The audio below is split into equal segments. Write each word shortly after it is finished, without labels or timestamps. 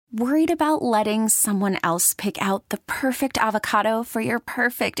Worried about letting someone else pick out the perfect avocado for your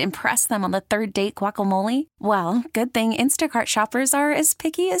perfect impress them on the third date guacamole? Well, good thing Instacart shoppers are as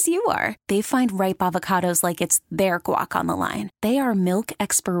picky as you are. They find ripe avocados like it's their guac on the line. They are milk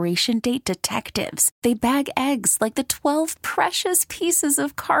expiration date detectives. They bag eggs like the 12 precious pieces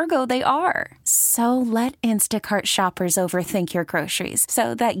of cargo they are. So let Instacart shoppers overthink your groceries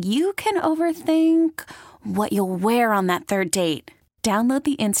so that you can overthink what you'll wear on that third date. Download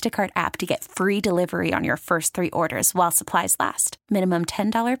the Instacart app to get free delivery on your first 3 orders while supplies last. Minimum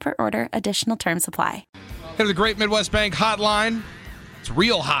 $10 per order. Additional terms apply. Head to the Great Midwest Bank hotline. It's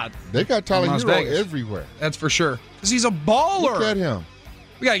real hot. They got Tyler Las Hero Vegas. everywhere. That's for sure. Because he's a baller. Look at him.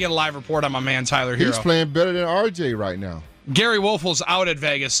 We got to get a live report on my man Tyler Hero. He's playing better than RJ right now. Gary Wolfel's out at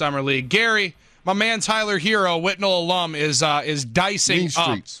Vegas Summer League. Gary, my man Tyler Hero, Whitnall alum, is dicing Mean up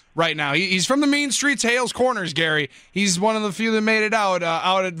Streets. right now. He's from the Mean Streets, Hales Corners, Gary. He's one of the few that made it out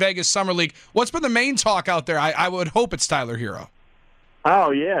at Vegas Summer League. What's been the main talk out there? I would hope it's Tyler Hero.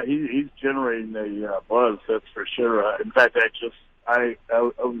 Oh, yeah, he's generating a buzz, that's for sure. In fact, I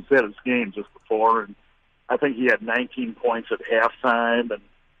was at his game just before, and I think he had 19 points at halftime, and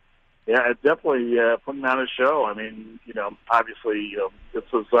yeah, it definitely putting on a show. I mean, obviously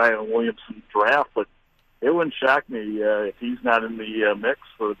it's a Zion Williamson draft, but it wouldn't shock me if he's not in the mix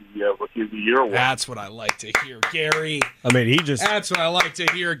for the Rookie of the Year award. That's what I like to hear, Gary. I mean, That's what I like to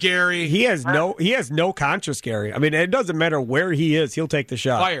hear, Gary. He has no conscience, Gary. I mean, it doesn't matter where he is, he'll take the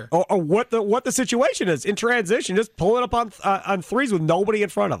shot. Fire. Or what the situation is in transition, just pull it up on threes with nobody in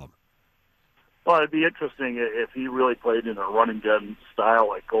front of him. Well, it'd be interesting if he really played in a running gun style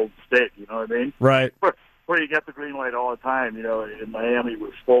like Golden State. You know what I mean? Right. Where you get the green light all the time. In Miami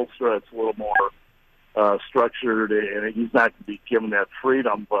with Spoelstra, it's a little more structured, and he's not going to be given that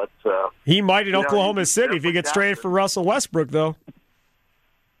freedom. But he might in Oklahoma City if he gets traded for Russell Westbrook, though.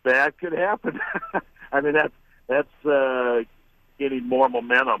 That could happen. I mean, that's getting more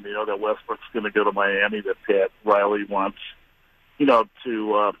momentum. That Westbrook's going to go to Miami. That Pat Riley wants,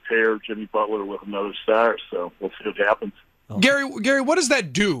 to pair Jimmy Butler with another star. So we'll see what happens. Gary, what does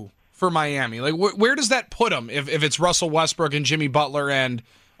that do for Miami? Like, where does that put them if it's Russell Westbrook and Jimmy Butler and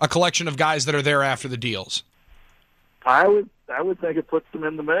a collection of guys that are there after the deals? I would think it puts them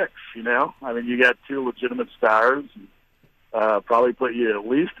in the mix. I mean, you got 2 legitimate stars, and probably put you at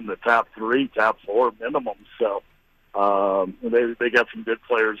least in the top 3, top 4 minimum. So they got some good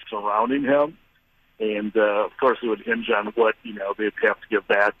players surrounding him, and of course it would hinge on what they'd have to give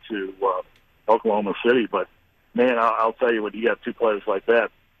back to Oklahoma City. But man, I'll tell you, when you got 2 players like that,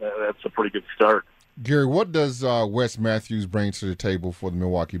 that's a pretty good start. Gary, what does Wes Matthews bring to the table for the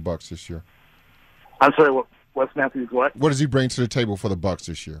Milwaukee Bucks this year? I'm sorry, Wes Matthews what? What does he bring to the table for the Bucks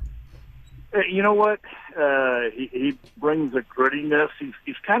this year? You know what? He brings a grittiness.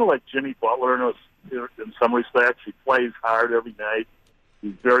 He's kind of like Jimmy Butler in some respects. He plays hard every night.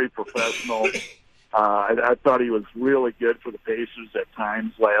 He's very professional. I thought he was really good for the Pacers at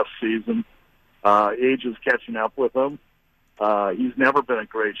times last season. Age is catching up with him. He's never been a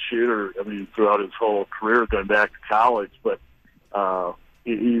great shooter, throughout his whole career, going back to college, but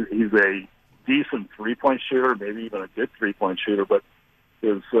he's a decent three-point shooter, maybe even a good three-point shooter, but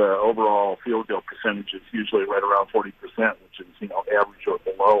his overall field goal percentage is usually right around 40%, which is, average or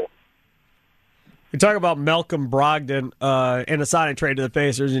below. We talk about Malcolm Brogdon in a signing trade to the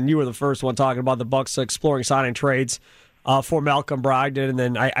Pacers, and you were the first one talking about the Bucks exploring signing trades for Malcolm Brogdon, and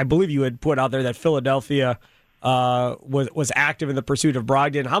then I believe you had put out there that Philadelphia was active in the pursuit of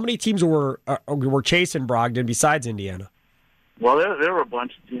Brogdon. How many teams were chasing Brogdon besides Indiana? Well, there were a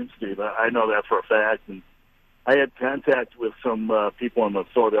bunch of teams, Steve. I know that for a fact, and I had contact with some people in the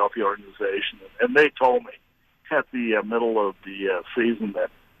Philadelphia organization, and they told me at the middle of the season that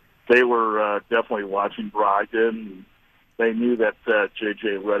they were definitely watching Brogdon. And they knew that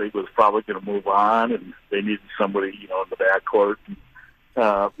J.J. Redick was probably going to move on, and they needed somebody, in the backcourt. And,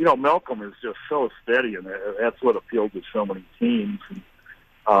 Malcolm is just so steady, and that's what appealed to so many teams.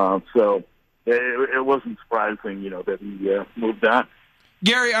 And, so it wasn't surprising, that he moved on.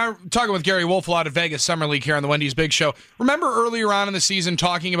 Gary, I'm talking with Gary Wolfel out of Vegas Summer League here on the Wendy's Big Show. Remember earlier on in the season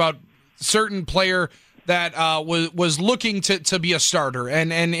talking about certain player that was looking to be a starter,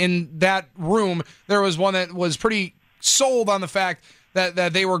 and in that room there was one that was pretty sold on the fact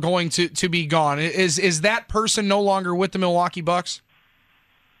that they were going to be gone. Is that person no longer with the Milwaukee Bucks?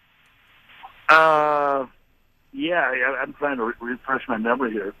 Yeah, I'm trying to refresh my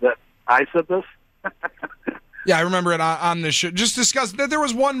memory here. That I said this? Yeah, I remember it on this show. Just discuss that there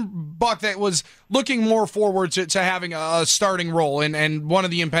was one Buck that was looking more forward to having a starting role and one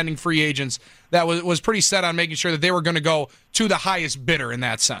of the impending free agents that was pretty set on making sure that they were going to go to the highest bidder in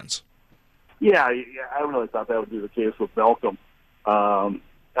that sense. Yeah, I really thought that would be the case with Malcolm.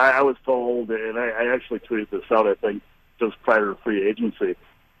 I was told, and I actually tweeted this out, I think, just prior to free agency.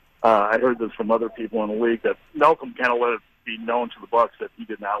 I heard this from other people in the league that Malcolm kind of let it be known to the Bucks that he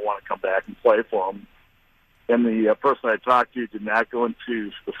did not want to come back and play for him. And the person I talked to did not go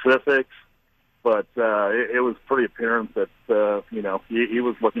into specifics, but it was pretty apparent that he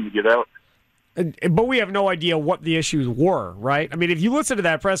was looking to get out. But we have no idea what the issues were, right? I mean, if you listen to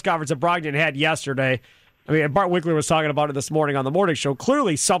that press conference that Brogdon had yesterday, I mean, Bart Winkler was talking about it this morning on the morning show.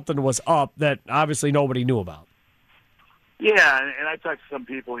 Clearly something was up that obviously nobody knew about. Yeah, and I talked to some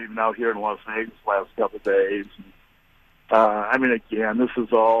people even out here in Las Vegas the last couple of days. I mean, again, this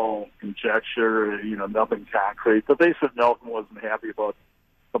is all conjecture, nothing concrete. But they said Malcolm wasn't happy about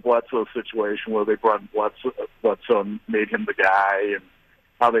the Bledsoe situation where they brought in Bledsoe and made him the guy, and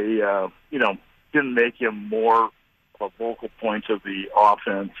how they, didn't make him more of a vocal point of the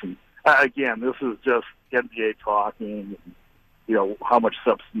offense. And again, this is just NBA talking. How much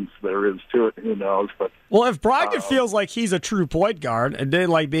substance there is to it, who knows? But well, if Brogdon feels like he's a true point guard and didn't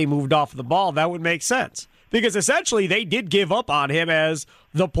like being moved off the ball, that would make sense. Because essentially they did give up on him as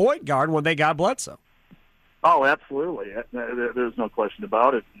the point guard when they got Bledsoe. Oh, absolutely. There's no question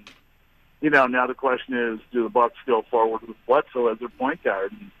about it. Now the question is, do the Bucks go forward with Bledsoe as their point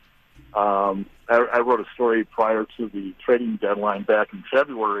guard? And, I wrote a story prior to the trading deadline back in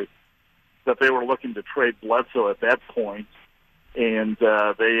February that they were looking to trade Bledsoe at that point. And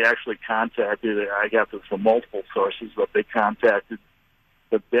they actually contacted, I got this from multiple sources, but they contacted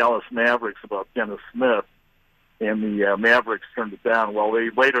the Dallas Mavericks about Dennis Smith, and the Mavericks turned it down. Well, they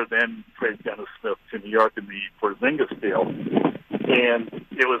later then traded Dennis Smith to New York in the Porzingis deal. And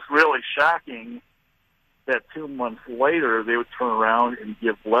it was really shocking that 2 months later they would turn around and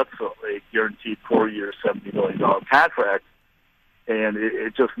give Bledsoe a guaranteed 4-year, $70 million contract. And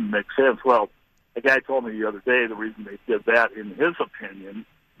it just didn't make sense. Well, a guy told me the other day the reason they did that, in his opinion,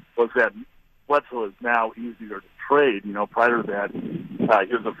 was that Bledsoe is now easier to trade. Prior to that,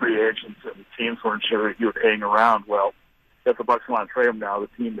 he was a free agent, and the teams weren't sure he would hang around. Well, if the Bucks want to trade him now, the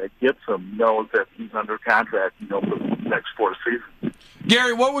team that gets him knows that he's under contract, for the next 4 seasons.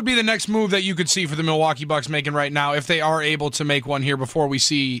 Gary, what would be the next move that you could see for the Milwaukee Bucks making right now if they are able to make one here before we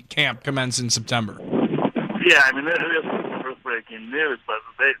see camp commence in September? Yeah, I mean, this is earth-breaking news, but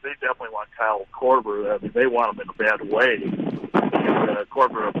they definitely want Kyle Korver. I mean, they want him in a bad way. And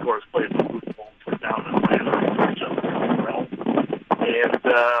Korver, of course, played the Blue Bulls down in Atlanta just well. And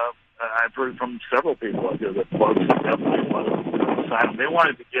I've heard from several people out there that the Bucks definitely wanted to sign him. They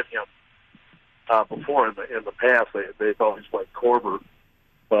wanted to get him before in the past. They've always liked Korver.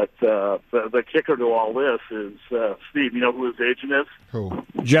 But the kicker to all this is, Steve, you know who his agent is? Who?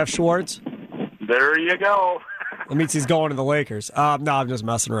 Jeff Schwartz. There you go. That means he's going to the Lakers. No, I'm just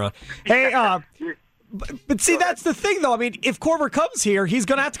messing around. Hey, but see, that's the thing, though. I mean, if Korver comes here, he's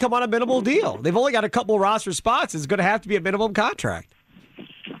going to have to come on a minimal deal. They've only got a couple roster spots. It's going to have to be a minimum contract.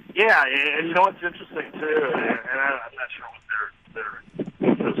 Yeah, and you know what's interesting, too, and I'm not sure what their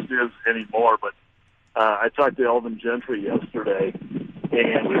interest is anymore, but I talked to Elvin Gentry yesterday,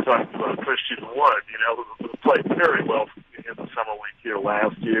 and we talked about Christian Wood, who played very well in the summer league here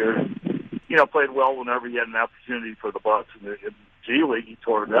last year, and played well whenever he had an opportunity for the Bucks. In the G League, he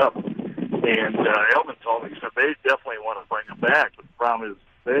tore it up. And Elvin told me, he said, they definitely want to bring him back, but the problem is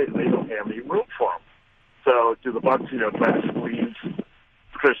they don't have any room for him. So do the Bucks, try to squeeze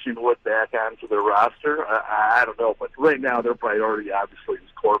Christian Wood back onto their roster? I don't know, but right now their priority obviously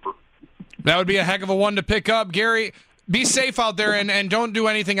is Korver. That would be a heck of a one to pick up. Gary, be safe out there and don't do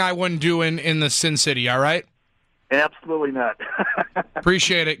anything I wouldn't do in the Sin City, all right? Absolutely not.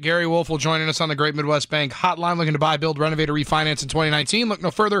 Appreciate it. Gary Wolfel joining us on the Great Midwest Bank hotline. Looking to buy, build, renovate, or refinance in 2019? Look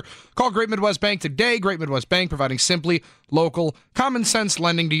no further. Call Great Midwest Bank today. Great Midwest Bank, providing simply local, common-sense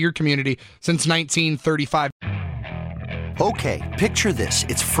lending to your community since 1935. Okay, picture this.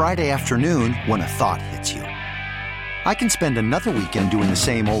 It's Friday afternoon when a thought hits you. I can spend another weekend doing the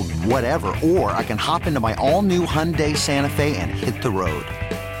same old whatever, or I can hop into my all-new Hyundai Santa Fe and hit the road.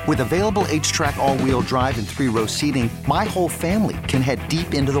 With available H-Track all-wheel drive and 3-row seating, my whole family can head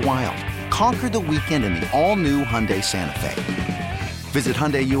deep into the wild. Conquer the weekend in the all-new Hyundai Santa Fe. Visit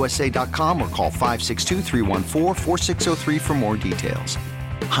HyundaiUSA.com or call 562-314-4603 for more details.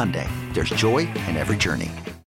 Hyundai, there's joy in every journey.